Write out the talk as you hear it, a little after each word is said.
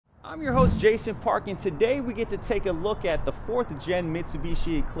I'm your host, Jason Park, and today we get to take a look at the 4th gen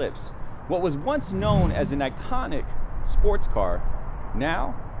Mitsubishi Eclipse. What was once known as an iconic sports car,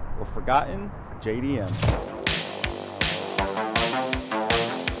 now a forgotten JDM.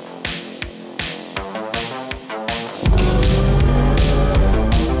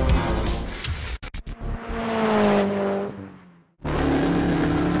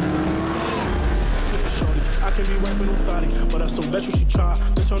 But I still bet you she try.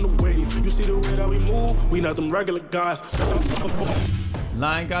 Bitch on the way. You see the way that we move? We not them regular guys.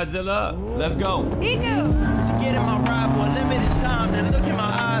 Lion Godzilla, let's go. Ego. She get in my ride for a limited time, then look in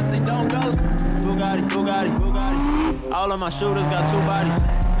my eyes, say don't go. Bugatti, Bugatti, Bugatti. All of my shooters got 2 bodies,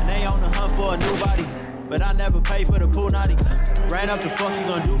 and they on the hunt for a new body. But I never pay for the pool naughty. Ran up the fuck you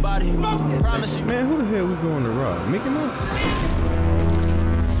gonna do body. Promise you. Man, who the hell we going to rob? Mickey Mouse?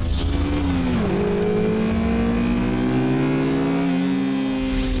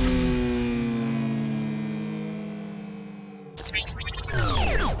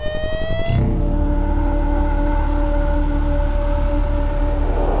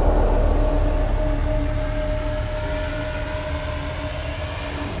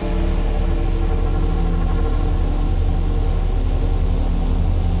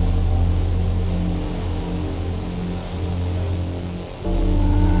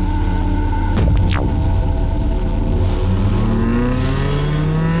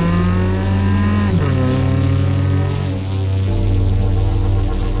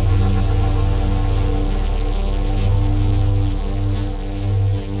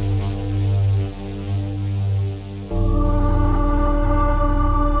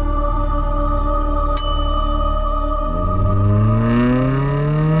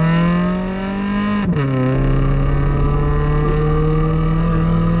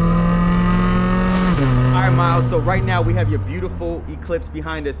 So right now we have your beautiful Eclipse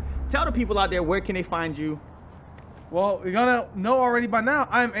behind us. Tell the people out there, where can they find you? Well, you're gonna know already by now,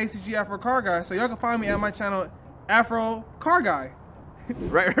 I'm ACG Afro Car Guy, so y'all can find me at my channel, Afro Car Guy.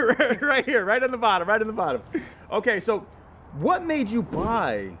 right here, right on the bottom, Okay, so what made you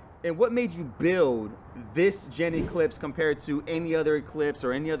buy and what made you build this Gen Eclipse compared to any other Eclipse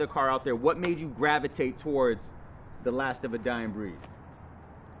or any other car out there? What made you gravitate towards the last of a dying breed?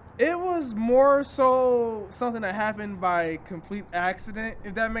 It was more so something that happened by complete accident,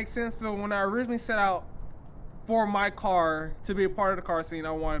 if that makes sense. So when I originally set out for my car to be a part of the car scene,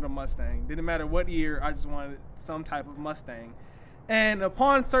 I wanted a Mustang. Didn't matter what year, I just wanted some type of Mustang. And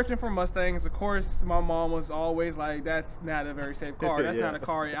upon searching for Mustangs, of course, my mom was always like, that's not a very safe car. That's not a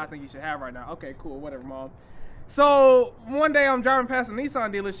car I think you should have right now. Okay, cool, whatever, Mom. So one day I'm driving past a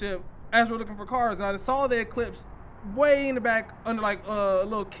Nissan dealership as we're looking for cars, and I saw the Eclipse way in the back under like a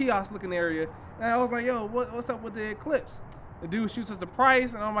little kiosk looking area, and I was like, yo, what's up with the Eclipse? The dude shoots us the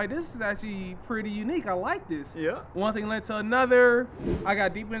price, and I'm like, this is actually pretty unique. I like this. Yeah. One thing led to another. I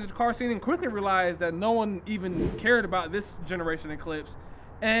got deep into the car scene and quickly realized that no one even cared about this generation Eclipse.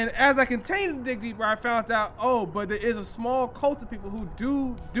 And as I continued to dig deeper, I found out, oh, but there is a small cult of people who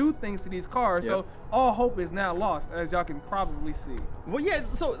do things to these cars. Yep. So all hope is now lost, as y'all can probably see. Well, yeah,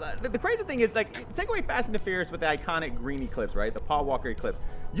 so the crazy thing is, like, take away Fast and the Furious with the iconic green Eclipse, right? The Paul Walker Eclipse.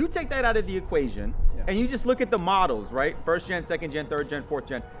 You take that out of the equation, and you just look at the models, right? 1st gen, 2nd gen, 3rd gen, 4th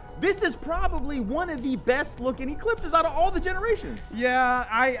gen. This is probably one of the best looking Eclipses out of all the generations. Yeah,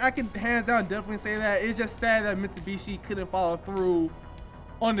 I can hands down definitely say that. It's just sad that Mitsubishi couldn't follow through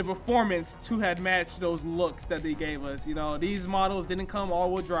on the performance to have matched those looks that they gave us. You know, these models didn't come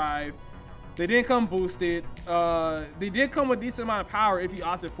all-wheel drive. They didn't come boosted. They did come with a decent amount of power if you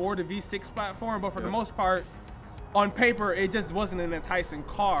opted for the V6 platform, but for the most part, on paper, it just wasn't an enticing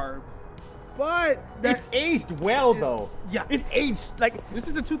car. But it's aged well, though. Yeah. It's aged, like, this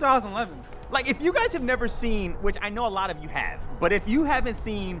is a 2011. Like, if you guys have never seen, which I know a lot of you have, but if you haven't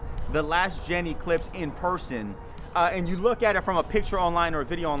seen the last gen Eclipse in person, and you look at it from a picture online or a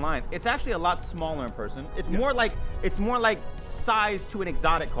video online, it's actually a lot smaller in person. It's more like size to an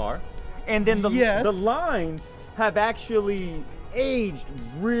exotic car, and then the lines have actually aged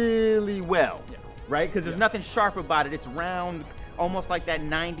really well, right? Because there's nothing sharp about it. It's round, almost like that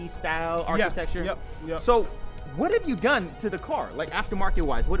 90s style architecture. So, what have you done to the car, like aftermarket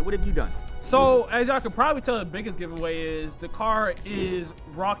wise? What have you done? So, as y'all can probably tell, the biggest giveaway is the car is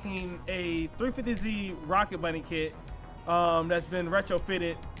rocking a 350Z Rocket Bunny kit that's been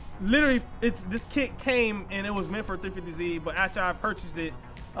retrofitted. Literally, this kit came and it was meant for 350Z, but after I purchased it,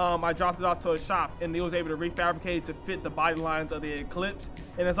 I dropped it off to a shop and they was able to refabricate it to fit the body lines of the Eclipse.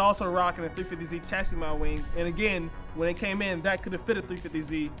 And it's also rocking a 350Z chassis mount wings. And again, when it came in, that could have fit a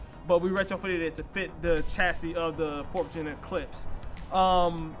 350Z, but we retrofitted it to fit the chassis of the 4th gen Eclipse.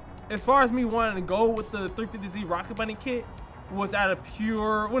 as far as me wanting to go with the 350Z Rocket Bunny kit was out of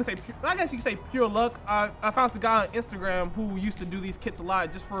pure, I guess you could say pure luck. I found a guy on Instagram who used to do these kits a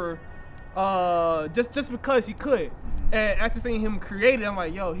lot just for, just because he could. And after seeing him create it, I'm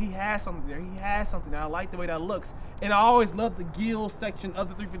like, yo, he has something there. He has something there. I like the way that looks. And I always loved the gill section of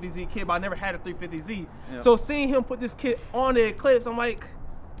the 350Z kit, but I never had a 350Z. Yep. So seeing him put this kit on the Eclipse, I'm like,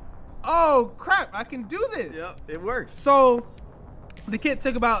 oh crap, I can do this. Yep, it works. So the kit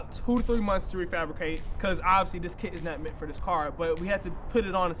took about 2 to 3 months to refabricate, because obviously this kit is not meant for this car, but we had to put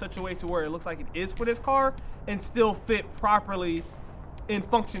it on in such a way to where it looks like it is for this car and still fit properly in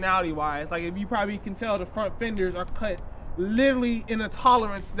functionality wise. Like, if you probably can tell, the front fenders are cut literally in a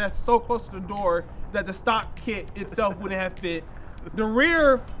tolerance that's so close to the door that the stock kit itself wouldn't have fit. The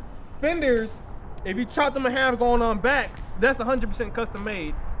rear fenders, if you chop them in half going on back, that's 100% custom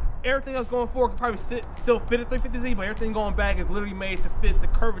made. Everything else going forward can probably still fit a 350Z, but everything going back is literally made to fit the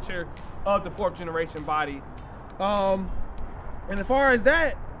curvature of the 4th generation body. And as far as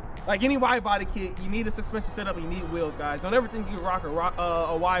that, like any wide body kit, you need a suspension setup and you need wheels, guys. Don't ever think you can rock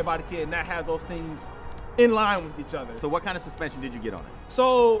a wide body kit and not have those things in line with each other. So what kind of suspension did you get on it?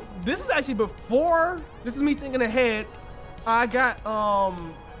 So this is actually before, this is me thinking ahead. I got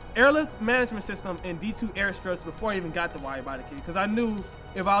airlift management system and D2 air struts before I even got the wide body kit, because I knew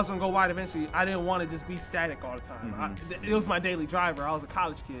if I was gonna go wide eventually, I didn't want to just be static all the time. It was my daily driver. I was a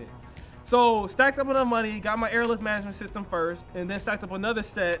college kid. So stacked up enough money, got my airlift management system first, and then stacked up another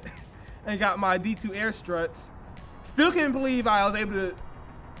set and got my D2 air struts. Still can't believe I was able to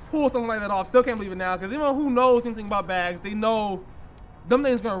pull something like that off. Still can't believe it now, because anyone who knows anything about bags, they know them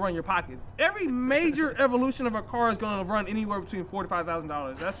things gonna run your pockets. Every major evolution of a car is gonna run anywhere between $4,000 to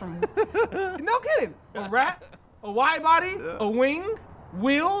 $5,000. That's from, no kidding. A wrap, a wide body, a wing,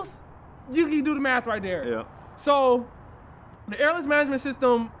 wheels, you can do the math right there. Yeah. So the airless management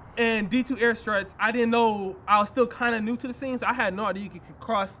system and D2 air struts, I didn't know, I was still kind of new to the scene, so I had no idea you could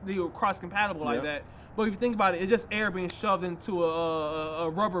cross compatible like that. But if you think about it, it's just air being shoved into a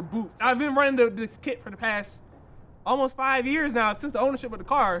rubber boot. I've been running this kit for the past almost 5 years now, since the ownership of the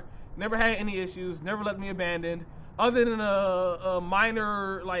car. Never had any issues, never left me abandoned, other than a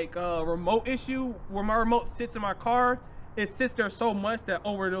minor like remote issue where my remote sits in my car. It sits there so much that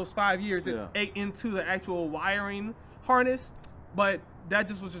over those 5 years, it ate into the actual wiring harness. But that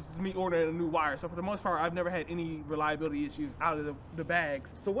just was just me ordering a new wire. So for the most part, I've never had any reliability issues out of the bags.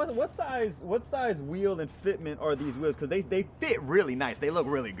 So what size wheel and fitment are these wheels? Because they fit really nice. They look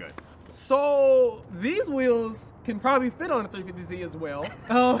really good. So these wheels can probably fit on a 350Z as well.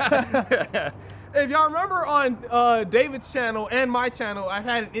 If y'all remember on David's channel and my channel, I've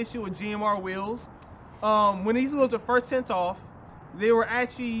had an issue with GMR wheels. When these wheels were first sent off, they were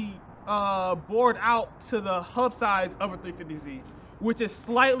actually bored out to the hub size of a 350Z, which is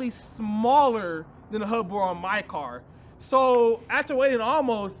slightly smaller than the hub bore on my car. So after waiting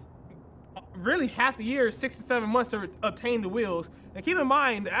almost really half a year, 6 to 7 months to obtain the wheels, and keep in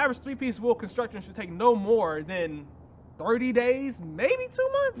mind, the average 3-piece wheel construction should take no more than 30 days, maybe 2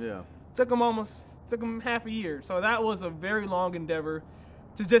 months. Yeah. Took them half a year. So that was a very long endeavor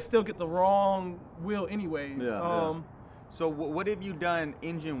to just still get the wrong wheel anyways. Yeah, So what have you done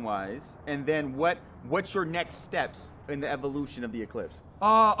engine-wise, and then what's your next steps in the evolution of the Eclipse?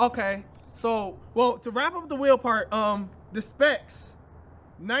 Okay. So, well, to wrap up the wheel part, the specs,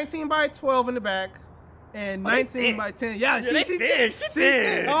 19 by 12 in the back, and 19 by 10. Yeah, she's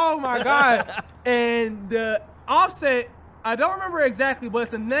big. Oh my God. And the offset, I don't remember exactly, but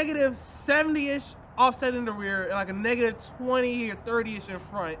it's a negative 70-ish offset in the rear, and like a negative 20 or 30-ish in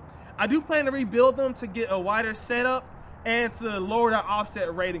front. I do plan to rebuild them to get a wider setup and to lower that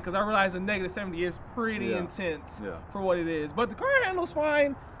offset rating, because I realize the negative 70 is pretty intense for what it is. But the car handles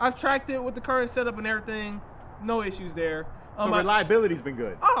fine. I've tracked it with the current setup and everything. No issues there. So reliability's been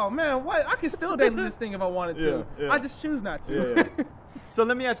good. Oh man, what? I can still daily this thing if I wanted to. I just choose not to. So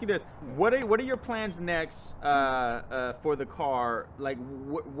let me ask you this: what are your plans next for the car? Like,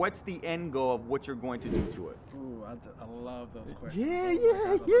 what's the end goal of what you're going to do to it? Ooh, I love those questions.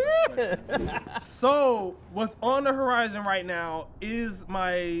 Yeah. So what's on the horizon right now is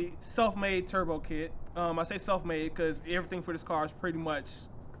my self-made turbo kit. I say self-made because everything for this car is pretty much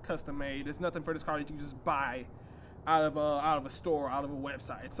custom made. There's nothing for this car that you can just buy out of a store, out of a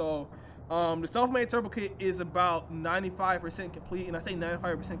website. So the self-made turbo kit is about 95% complete, and I say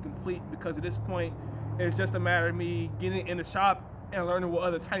 95% complete because at this point it's just a matter of me getting in the shop and learning what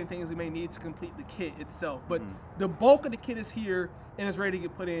other tiny things we may need to complete the kit itself. But the bulk of the kit is here and it's ready to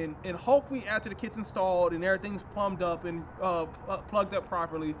get put in, and hopefully after the kit's installed and everything's plumbed up and plugged up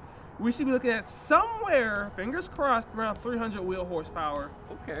properly, we should be looking at somewhere, fingers crossed, around 300 wheel horsepower.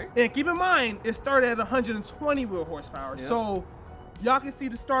 Okay. And keep in mind, it started at 120 wheel horsepower. Yeah. So y'all can see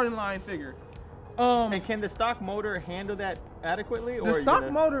the starting line figure. And can the stock motor handle that adequately? The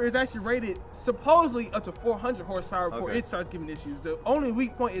stock motor is actually rated supposedly up to 400 horsepower before it starts giving issues. The only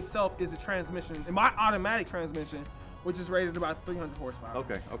weak point itself is the transmission. In my automatic transmission, which is rated about 300 horsepower.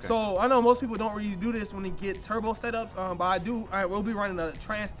 Okay. So I know most people don't really do this when they get turbo setups, but I will be running a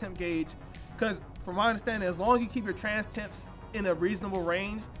trans temp gauge, because from my understanding, as long as you keep your trans temps in a reasonable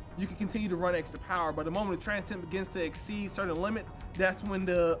range, you can continue to run extra power. But the moment the trans temp begins to exceed certain limits, that's when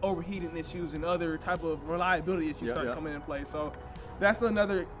the overheating issues and other type of reliability issues start coming into play. So that's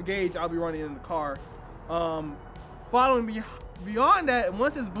another gauge I'll be running in the car. Following beyond that,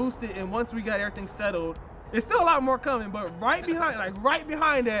 once it's boosted and once we got everything settled, it's still a lot more coming, but right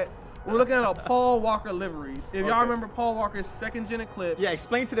behind that, we're looking at a Paul Walker livery. If y'all remember Paul Walker's 2nd Gen Eclipse. Yeah,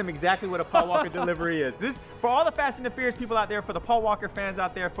 explain to them exactly what a Paul Walker delivery is. This, for all the Fast and the Furious people out there, for the Paul Walker fans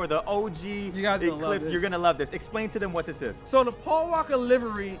out there, for the OG Eclipse, you're gonna love this. Explain to them what this is. So the Paul Walker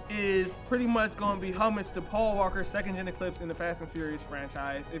livery is pretty much gonna be homage to Paul Walker's 2nd Gen Eclipse in the Fast and Furious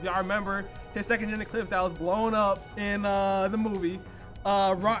franchise. If y'all remember his 2nd Gen Eclipse that was blown up in the movie,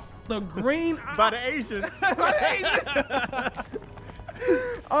 the green by the Asians. By the Asians.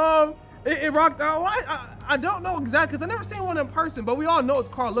 It rocked out. I don't know exactly, because I never seen one in person, but we all know what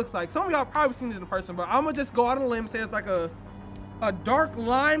the car looks like. Some of y'all probably seen it in person, but I'm gonna just go out on a limb and say it's like a dark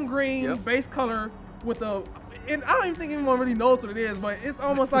lime green base color with and I don't even think anyone really knows what it is, but it's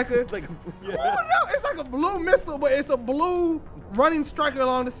almost like it's like a blue missile, but it's a blue running striker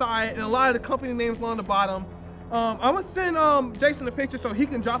along the side and a lot of the company names along the bottom. I'm gonna send Jason a picture so he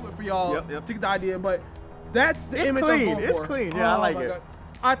can drop it for y'all to get the idea, but that's the image I'm going for. It's clean, yeah, I like it. God.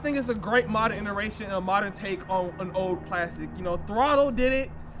 I think it's a great modern iteration, a modern take on an old classic. You know, Throttle did it,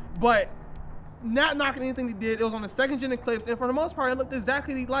 but not knocking anything they did. It was on the 2nd Gen Eclipse, and for the most part, it looked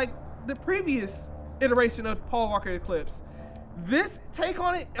exactly like the previous iteration of Paul Walker Eclipse. This take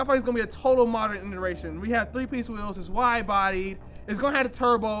on it, I think it's gonna be a total modern iteration. We have 3-piece wheels, it's wide-bodied, it's gonna have a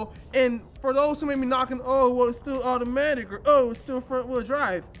turbo, and for those who may be knocking, oh, well, it's still automatic, or oh, it's still front-wheel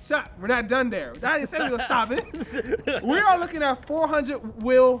drive. Shut, we're not done there. I didn't say we're gonna stop it. We are looking at 400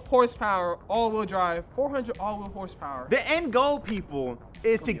 wheel horsepower, all-wheel drive, 400 all-wheel horsepower. The end goal, people,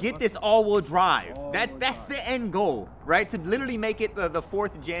 is to get this all-wheel drive. That's the end goal, right? To literally make it the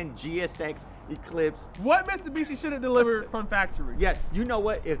 4th Gen GSX Eclipse. What Mitsubishi should have delivered from factory. Yeah, you know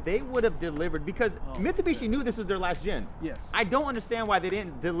what? If they would have delivered, because Mitsubishi knew this was their last gen. Yes. I don't understand why they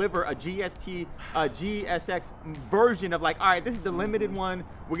didn't deliver a GST, a GSX version of like, all right, this is the limited one.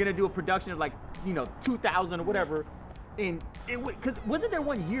 We're gonna do a production of like, 2,000 or whatever. And it because wasn't there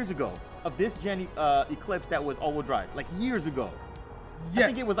one years ago of this gen Eclipse that was all-wheel drive, like years ago? Yes. I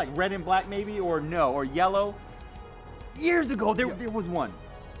think it was like red and black maybe, or yellow. Years ago, there was one.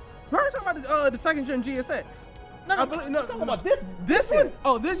 We're talking about the 2nd Gen GSX. No, I'm talking about this. This one?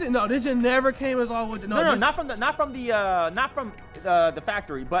 Oh, this gen never came as all-wheel. No, not from the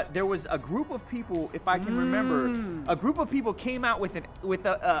factory, but there was a group of people, if I can remember, a group of people came out with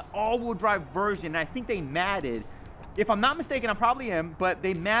a all-wheel drive version. And I think they matted, if I'm not mistaken, I probably am, but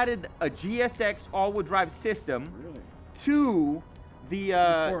they matted a GSX all-wheel drive system to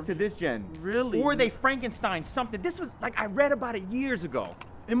this gen. Really? Or they Frankenstein something. This was like, I read about it years ago.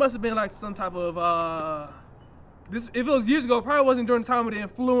 It must have been like some type of if it was years ago, it probably wasn't during the time of the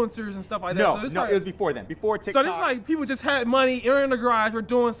influencers and stuff like that. No, it was before then, before TikTok. So this is like people just had money, in the garage, were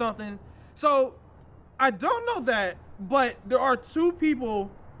doing something. So I don't know that, but there are 2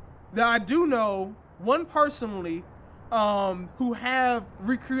 people that I do know, one personally, who have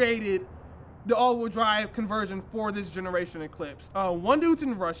recreated the all-wheel drive conversion for this generation Eclipse. One dude's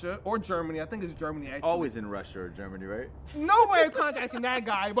in Russia or Germany. I think it's Germany actually. It's always in Russia or Germany, right? No way of contacting that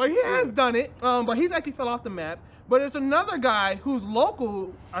guy, but he has done it. But he's actually fell off the map. But there's another guy who's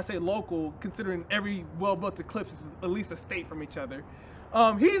local. I say local, considering every well-built Eclipse is at least a state from each other.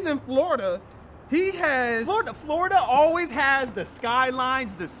 He's in Florida. He has Florida always has the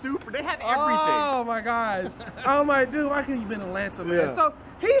Skylines, the Super. They have everything. Oh my gosh! I'm like, dude, why can't you be in Atlanta, man? Yeah. So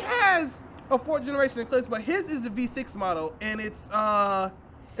he has a 4th generation Eclipse, but his is the V6 model, and it's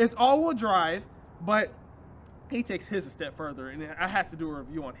all-wheel drive, but he takes his a step further, and I had to do a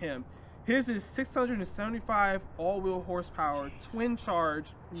review on him. His is 675 all-wheel horsepower, twin charge,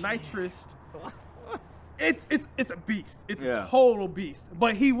 nitrous. It's a beast. It's a total beast.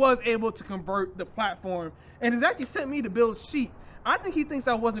 But he was able to convert the platform, and has actually sent me the build sheet. I think he thinks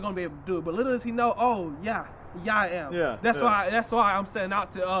I wasn't gonna be able to do it, but little does he know, oh yeah, I am. Yeah. That's why I'm setting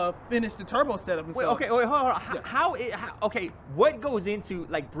out to finish the turbo setup and Wait, stuff. okay, wait, hold on. Yeah. Okay, what goes into,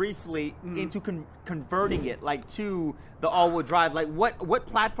 like, briefly into converting it, like, to the all-wheel drive? Like, what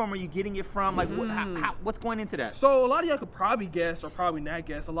platform are you getting it from? Like, what's going into that? So a lot of y'all could probably guess or probably not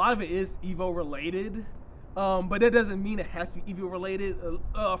guess. A lot of it is Evo related, but that doesn't mean it has to be Evo related.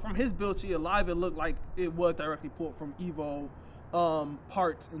 From his build sheet, a lot of it looked like it was directly pulled from Evo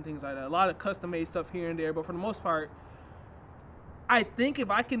parts and things like that. A lot of custom made stuff here and there, but for the most part, I think if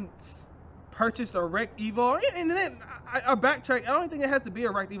I can purchase a wrecked Evo, and then I backtrack, I don't think it has to be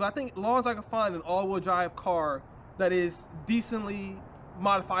a wrecked Evo. I think as long as I can find an all-wheel drive car that is decently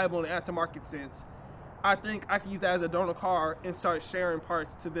modifiable in the aftermarket sense, I think I can use that as a donor car and start sharing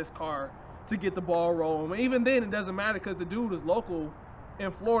parts to this car to get the ball rolling. Even then, it doesn't matter because the dude is local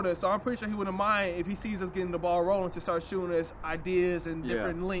in Florida, so I'm pretty sure he wouldn't mind if he sees us getting the ball rolling to start shooting us ideas and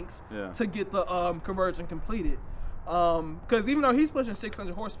different links to get the conversion completed. Because even though he's pushing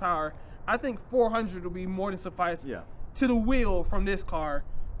 600 horsepower, I think 400 will be more than suffice to the wheel from this car.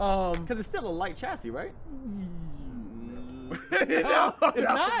 Because it's still a light chassis, right? No, it's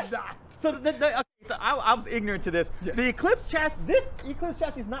not. So, so I was ignorant to this. Yes. The Eclipse chassis, this Eclipse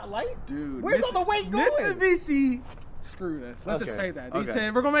chassis is not light, dude. Where's all the weight going? Mitsubishi screwed us. Let's just say that. They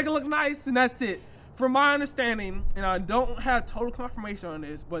said we're gonna make it look nice, and that's it. From my understanding, and I don't have total confirmation on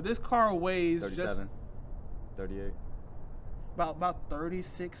this, but this car weighs 37, 38. About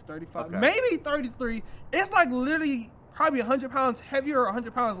 36, 35, maybe 33. It's like literally probably 100 pounds heavier or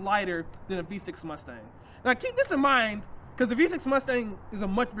 100 pounds lighter than a V6 Mustang. Now keep this in mind, because the V6 Mustang is a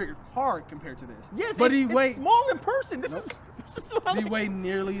much bigger car compared to this. Yes, but it's small in person. This is They weigh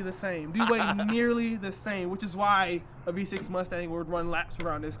nearly the same. They weigh nearly the same, which is why a V6 Mustang would run laps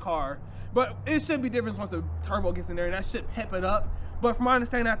around this car. But it should be different once the turbo gets in there, and that should pep it up. But from my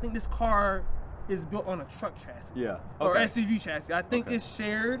understanding, I think this car is built on a truck chassis. Yeah. Or SUV chassis. I think it's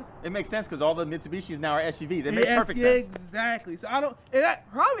shared. It makes sense because all the Mitsubishis now are SUVs. It makes perfect sense. Exactly. So and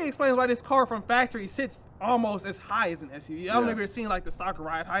that probably explains why this car from factory sits almost as high as an SUV. I don't know if you're seeing like the stock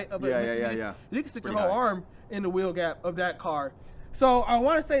ride height of a Mitsubishi. Yeah. You can stick your whole arm in the wheel gap of that car. So I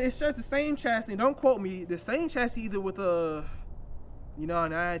want to say it shares the same chassis. Don't quote me. The same chassis either with a, and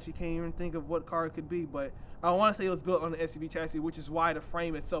I actually can't even think of what car it could be, but I want to say it was built on the SUV chassis, which is why the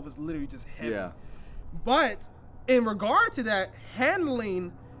frame itself is literally just heavy. Yeah. But in regard to that,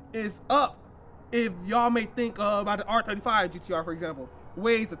 handling is up. If y'all may think about the R35 GTR, for example,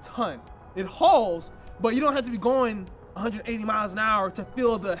 weighs a ton. It hauls, but you don't have to be going 180 miles an hour to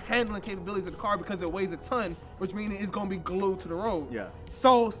feel the handling capabilities of the car because it weighs a ton, which means it's going to be glued to the road. Yeah.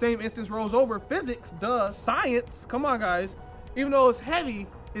 So same instance rolls over. Physics, science. Come on, guys. Even though it's heavy,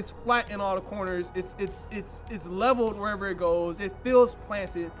 it's flat in all the corners. It's leveled wherever it goes. It feels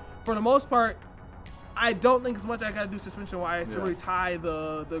planted. For the most part, I don't think as much I got to do suspension-wise to really tie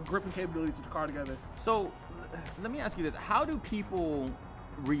the gripping capabilities of the car together. So let me ask you this: how do people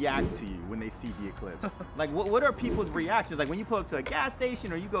react to you when they see the Eclipse? Like, what are people's reactions? Like when you pull up to a gas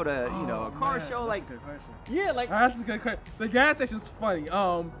station or you go to a car show? Like, that's a good question. Yeah, like that's a good question. The gas station's funny.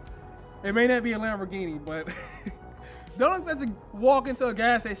 It may not be a Lamborghini, but don't expect to walk into a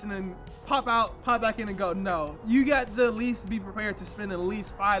gas station and pop out, pop back in, and go. No, you got to at least be prepared to spend at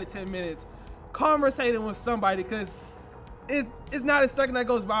least 5 to 10 minutes conversating with somebody, because it's not a second that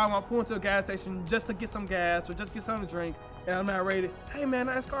goes by when I pull into a gas station just to get some gas or just get something to drink and I'm not ready to, hey man,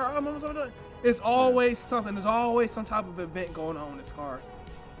 nice car. It's always something. There's always some type of event going on in this car.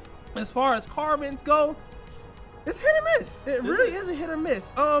 As far as car events go, it's hit or miss. It really is a hit or miss.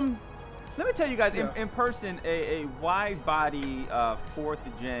 Let me tell you guys, in person, a wide body 4th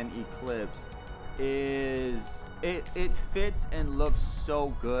gen Eclipse it fits and looks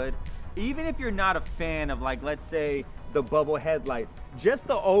so good. Even if you're not a fan of, like, let's say the bubble headlights, just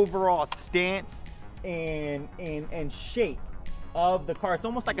the overall stance and shape of the car. It's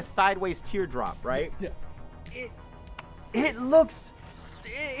almost like a sideways teardrop, right? Yeah. It looks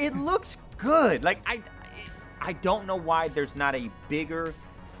good. Like I don't know why there's not a bigger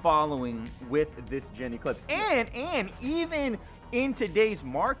following with this gen Eclipse. And even in today's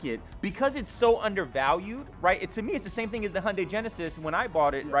market, because it's so undervalued, right? To me, it's the same thing as the Hyundai Genesis when I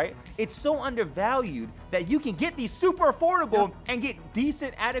bought it, right? It's so undervalued that you can get these super affordable and get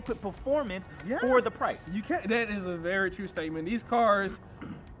decent, adequate performance for the price. You can't. That is a very true statement. These cars,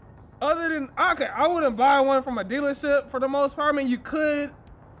 other than, I wouldn't buy one from a dealership for the most part. I mean, you could,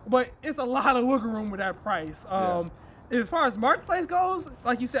 but it's a lot of wiggle room with that price. As far as marketplace goes,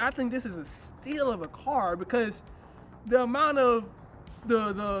 like you said, I think this is a steal of a car because the amount of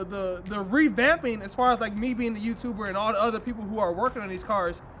the revamping, as far as like me being the YouTuber and all the other people who are working on these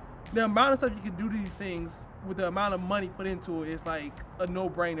cars, the amount of stuff you can do to these things with the amount of money put into it is like a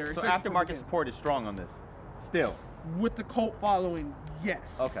no-brainer. So aftermarket support is strong on this, still. With the cult following, yes.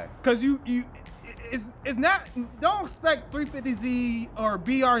 Okay. Because it's not, don't expect 350Z or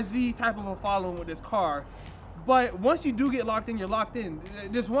BRZ type of a following with this car. But once you do get locked in, you're locked in.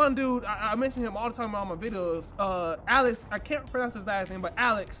 There's one dude, I mention him all the time on my videos, Alex, I can't pronounce his last name, but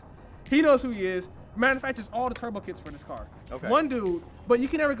Alex, he knows who he is, manufactures all the turbo kits for this car. Okay. One dude, but you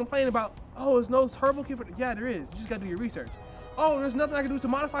can never complain about, oh, there's no turbo kit for yeah, there is. You just gotta do your research. Oh, there's nothing I can do to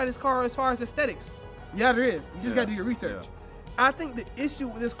modify this car as far as aesthetics. Yeah, there is. You just gotta do your research. Yeah. I think the issue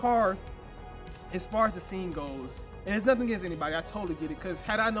with this car, as far as the scene goes, and it's nothing against anybody, I totally get it, because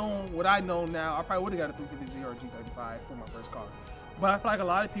had I known what I know now, I probably would have got a 350Z or a G35 for my first car. But I feel like a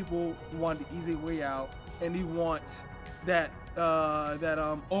lot of people want the easy way out, and they want that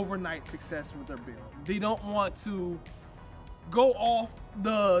overnight success with their build. They don't want to go off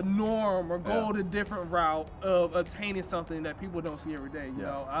the norm or go the different route of attaining something that people don't see every day. You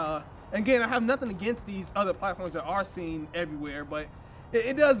know, again, I have nothing against these other platforms that are seen everywhere, but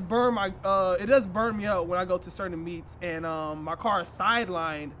it does burn me out when I go to certain meets and my car is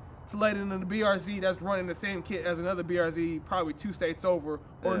sidelined to let in the BRZ that's running the same kit as another BRZ probably 2 states over,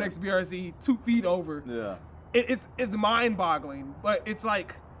 or the next BRZ 2 feet over. Yeah. It's mind-boggling, but it's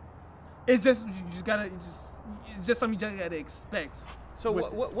like, it's just something you just gotta expect. So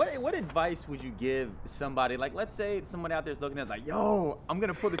what advice would you give somebody, like let's say somebody out there is looking at it like, yo, I'm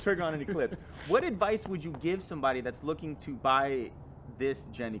gonna pull the trigger on an Eclipse. What advice would you give somebody that's looking to buy this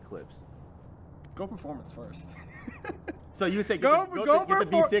Gen Eclipse? Go performance first. So you would say get the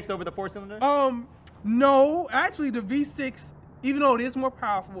V6 over the 4-cylinder? No, actually the V6, even though it is more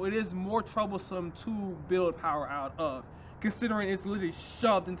powerful, it is more troublesome to build power out of, considering it's literally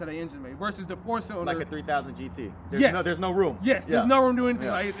shoved into the engine bay versus the 4-cylinder. Like a 3000 GT. There's no room. Yes, there's no room to do anything.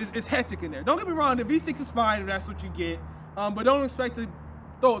 Like, it's hectic in there. Don't get me wrong, the V6 is fine if that's what you get, but don't expect to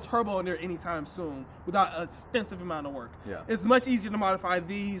throw a turbo in there anytime soon without an extensive amount of work. Yeah. It's much easier to modify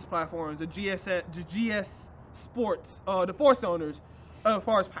these platforms, the GS Sports, the 4-cylinders, as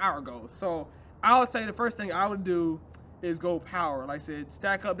far as power goes. So I would say the first thing I would do is go power. Like I said,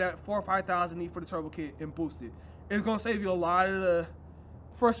 stack up that 4,000 or 5,000 need for the turbo kit and boost it. It's gonna save you a lot of the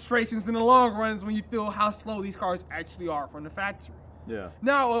frustrations in the long runs when you feel how slow these cars actually are from the factory. Yeah.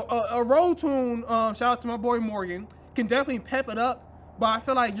 Now, a road tune, shout out to my boy Morgan, can definitely pep it up, but I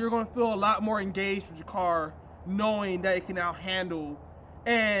feel like you're gonna feel a lot more engaged with your car knowing that it can now handle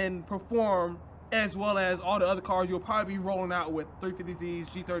and perform as well as all the other cars you'll probably be rolling out with 350Zs,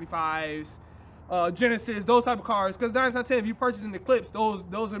 G35s, Genesis, those type of cars. Because 9 times out of 10, if you purchase an Eclipse, those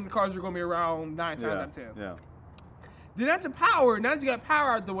are the cars that are going to be around 9 times out of 10. Yeah. Then that's the power. Now that you got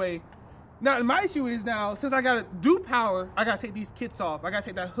power out the way, now my issue is now, since I got to do power, I got to take these kits off. I got to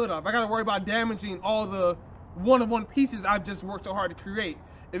take that hood off. I got to worry about damaging all the one-of-one pieces I've just worked so hard to create.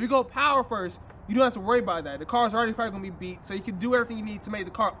 If you go power first, you don't have to worry about that. The car's already probably going to be beat, so you can do everything you need to make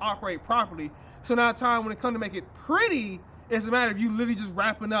the car operate properly. So now time when it comes to make it pretty, it's a matter of you literally just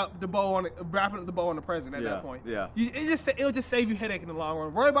wrapping up the bow on the present at that point. Yeah. It'll just save you headache in the long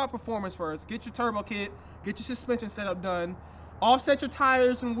run. Worry about performance first. Get your turbo kit, get your suspension setup done, offset your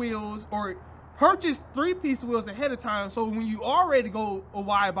tires and wheels, or purchase 3-piece wheels ahead of time. So when you are ready to go a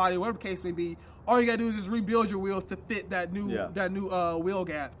wide body, whatever the case may be, all you gotta do is just rebuild your wheels to fit that new wheel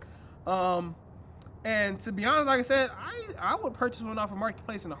gap. And to be honest, like I said, I would purchase one off of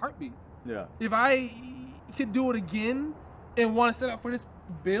Marketplace in a heartbeat. Yeah. If I could do it again and want to set up for this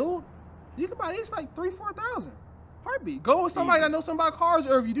build, you can buy this like 3,000-4,000. Heartbeat. Go with somebody that knows something about cars,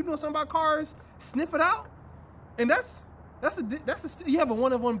 or if you do know something about cars, sniff it out. And you have a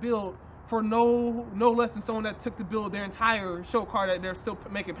one-of-one build for no less than someone that took to build their entire show car that they're still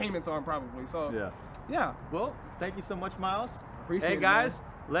making payments on probably. So yeah. Well, thank you so much, Mylz. Appreciate it. Hey guys,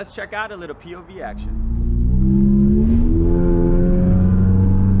 let's check out a little POV action.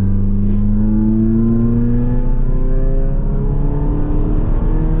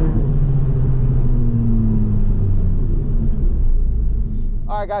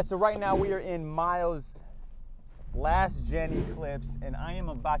 All right guys, so right now we are in Mylz' last gen Eclipse, and I am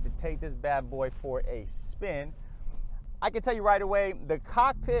about to take this bad boy for a spin. I can tell you right away, the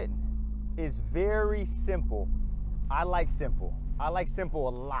cockpit is very simple. I like simple. I like simple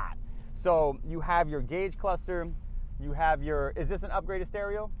a lot. So you have your gauge cluster, you have your, is this an upgraded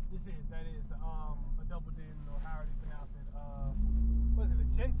stereo? That is a double din, or however you pronounce it. What is it,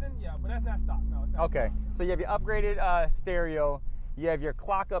 a Jensen? Yeah, but that's not stock, no. It's not okay, stock. So you have your upgraded stereo, you have your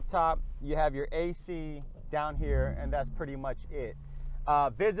clock up top, you have your AC down here, and that's pretty much it.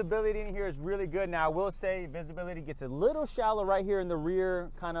 Visibility in here is really good. Now I will say visibility gets a little shallow right here in the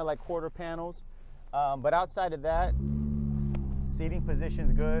rear, kind of like quarter panels. But outside of that, seating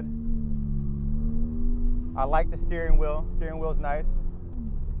position's good. I like the steering wheel. Steering wheel's nice.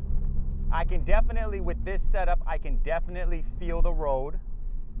 I can definitely, with this setup, I can definitely feel the road.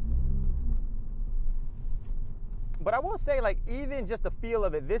 But I will say, like, even just the feel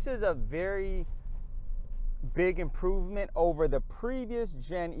of it, this is a very big improvement over the previous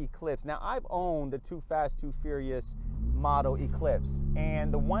gen Eclipse. Now, I've owned the Too Fast, Too Furious model Eclipse,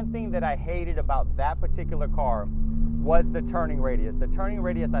 and the one thing that I hated about that particular car was the turning radius. The turning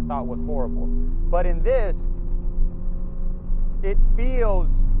radius I thought was horrible. But in this, it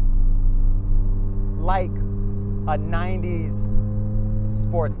feels like a 90s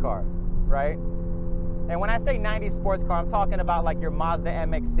sports car, right? And when I say 90s sports car, I'm talking about like your Mazda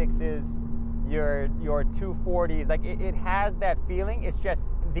MX-6s, your 240s. Like it has that feeling. It's just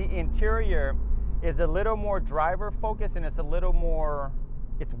the interior is a little more driver focused, and it's a little more,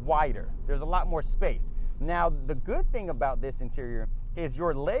 it's wider. There's a lot more space. Now, the good thing about this interior is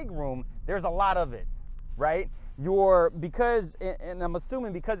your leg room, there's a lot of it, right? Because, and I'm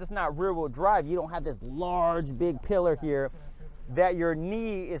assuming because it's not rear wheel drive, you don't have this large big pillar here that your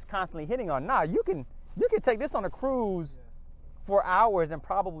knee is constantly hitting on. Nah, you can take this on a cruise for hours and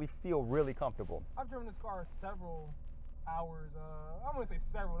probably feel really comfortable. I've driven this car several hours. I'm gonna say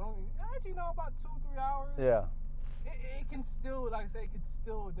several. Actually, no, about 2-3 hours. Yeah. It can still, like I say, it could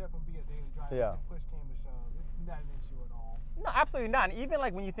still definitely be a daily driver. Yeah. Push came to shove. It's not an issue at all. No, absolutely not. And even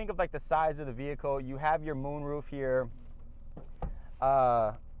like when you think of like the size of the vehicle, you have your moonroof here.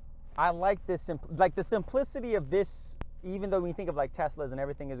 I like this, like the simplicity of this. Even though when you think of like Teslas and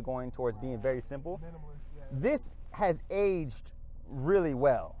everything is going towards being very simple, Minimalist, yeah. this has aged really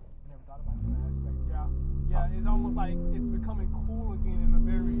well. Never thought about that aspect. Yeah, it's almost like it's becoming cool again in a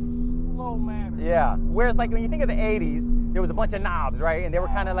very slow manner. Yeah, whereas like when you think of the 80s, there was a bunch of knobs, right? And they were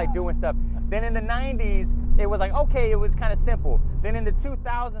kind of like doing stuff. Then in the 90s, it was like, okay, it was kind of simple. Then in the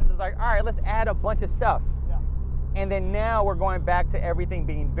 2000s, it's like, all right, let's add a bunch of stuff. Yeah. And then now we're going back to everything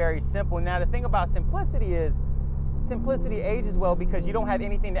being very simple. Now the thing about simplicity is, simplicity ages well because you don't have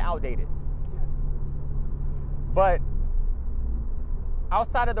anything to outdate it. Yes. But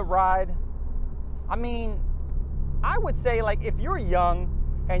outside of the ride, I mean, I would say like if you're young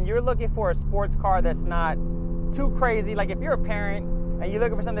and you're looking for a sports car that's not too crazy, like if you're a parent and you're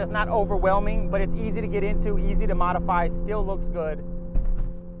looking for something that's not overwhelming, but it's easy to get into, easy to modify, still looks good.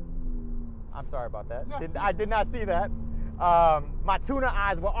 I'm sorry about that. I did not see that. My tuna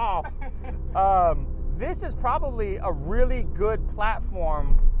eyes were off. This is probably a really good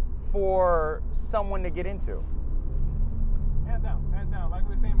platform for someone to get into. Hands down, hands down. Like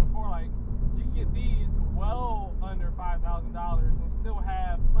we were saying before, like you can get these well under $5,000 and still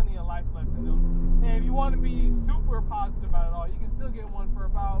have plenty of life left in them. And if you want to be super positive about it all, you can still get one for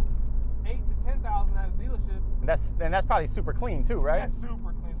about $8,000 to $10,000 at a dealership. And that's probably super clean too, right? That's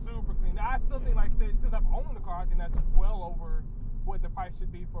super clean, super clean. Now, I still think, like I said, since I've owned the car, I think that's well over what the price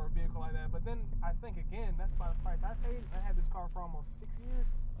should be for a vehicle like that. But then I think again, that's about the price I paid. I had this car for almost 6 years.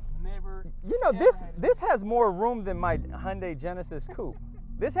 Never. You know, this has more room than my Hyundai Genesis Coupe.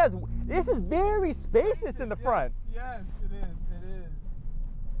 This is very spacious in the front. Yes, it is. It is.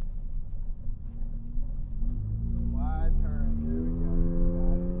 Wide turn. Here we go.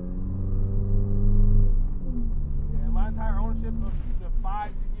 Yeah, my entire ownership of the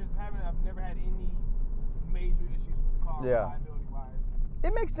 5-6 years of having it, I've never had any major issues with the car. Yeah. Liability wise.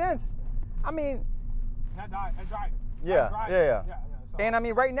 It makes sense. I mean, I drive it. Yeah. So. And I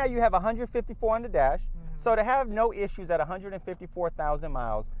mean, right now you have 154 on the dash. So to have no issues at 154,000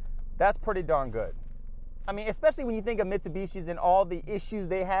 miles, that's pretty darn good. I mean, especially when you think of Mitsubishis and all the issues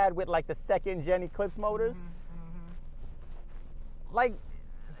they had with like the second gen Eclipse motors. Like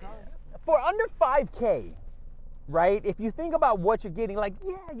for under 5K, right? If you think about what you're getting, like,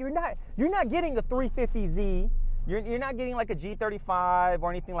 yeah, you're not getting a 350Z. You're not getting like a G35 or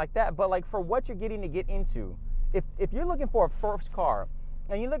anything like that, but like for what you're getting to get into, if you're looking for a first car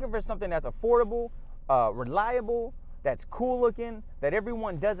and you're looking for something that's affordable, reliable, that's cool looking, that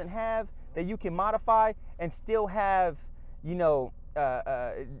everyone doesn't have, that you can modify and still have, you know,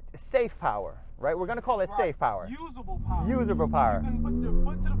 safe power, right? We're gonna call it safe power. Usable power. Usable power. You can put your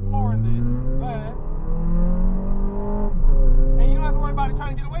foot to the floor in this. Go ahead. And you don't have to worry about it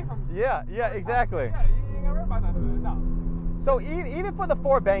trying to get away from you. Yeah, exactly. Yeah, you ain't gotta worry about none of that. No. So even for the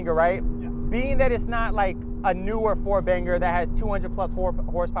four-banger, right? Yeah. Being that it's not like a newer four-banger that has 200 plus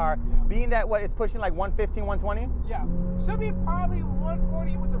horsepower, being that what it's pushing like 115, 120? Yeah. Should be probably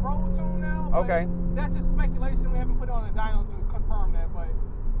 140 with the road tune now. Okay. That's just speculation. We haven't put it on a dyno to confirm that. But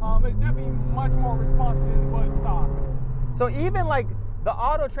It's definitely much more responsive than what stock. So even like the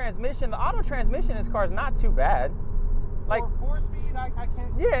auto transmission in this car is not too bad. Like for 4-speed, I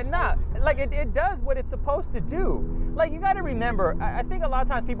can't. Yeah, nah. Like it does what it's supposed to do. Like you got to remember, I think a lot of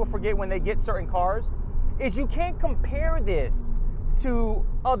times people forget when they get certain cars, is you can't compare this to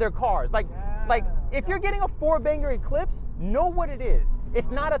other cars. Like if you're getting a 4-banger Eclipse, know what it is.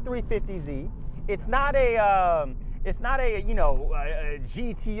 It's not a 350Z. It's not a you know a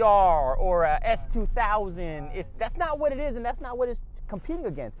GTR or a S2000. That's not what it is, and that's not what it's competing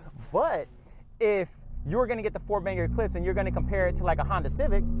against. But if you're going to get the 4-banger Eclipse and you're going to compare it to like a Honda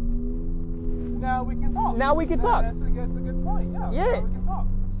Civic, now we can talk. Now we can talk. That's a good point. Yeah. Yeah. Now we can talk.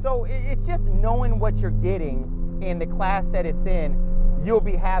 So it's just knowing what you're getting in the class that it's in, you'll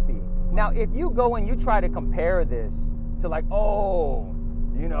be happy. Now, if you go and you try to compare this to like, oh,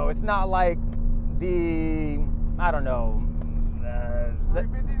 you know, it's not like the, I don't know,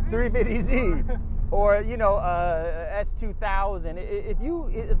 350Z or, you know, S2000.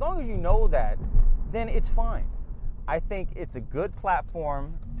 As long as you know that, then it's fine. I think it's a good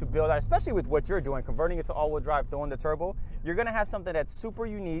platform to build out, especially with what you're doing, converting it to all-wheel drive, throwing the turbo. You're gonna have something that's super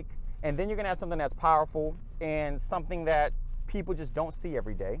unique, and then you're gonna have something that's powerful and something that people just don't see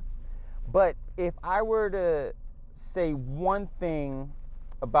every day. But if I were to say one thing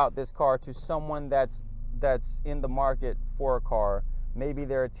about this car to someone that's in the market for a car, maybe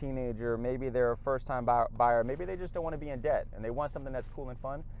they're a teenager, maybe they're a first-time buyer, maybe they just don't want to be in debt and they want something that's cool and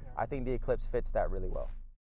fun, I think the Eclipse fits that really well.